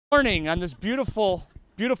Morning on this beautiful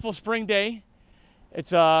spring day.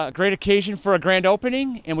 It's a great occasion for a grand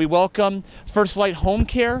opening, and we welcome FirstLight Home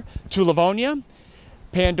Care to Livonia.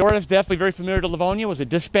 Pandora is definitely very familiar to Livonia, was a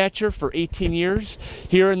dispatcher for 18 years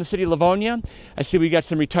here in the city of Livonia. I see we got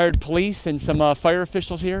some retired police and some fire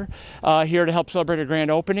officials here to help celebrate our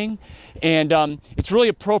grand opening. And it's really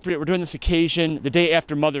appropriate we're doing this occasion the day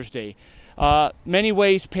after Mother's Day. Many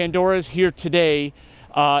ways Pandora is here today,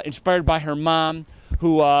 inspired by her mom,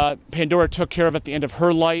 who Pandora took care of at the end of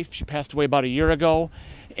her life. She passed away about a year ago.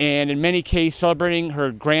 And in many cases, celebrating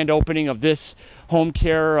her grand opening of this home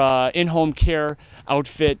care, in-home care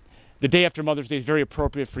outfit the day after Mother's Day is very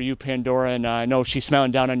appropriate for you, Pandora, and I know she's smiling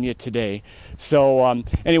down on you today. So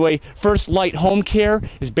anyway, FirstLight Home Care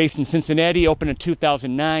is based in Cincinnati, opened in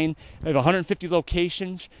 2009. We have 150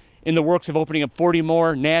 locations, in the works of opening up 40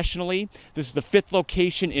 more nationally. This is the 5th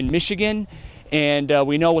location in Michigan. And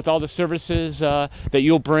we know with all the services that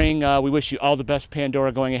you'll bring, we wish you all the best,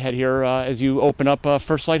 Pandora, going ahead here as you open up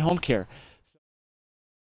FirstLight Home Care.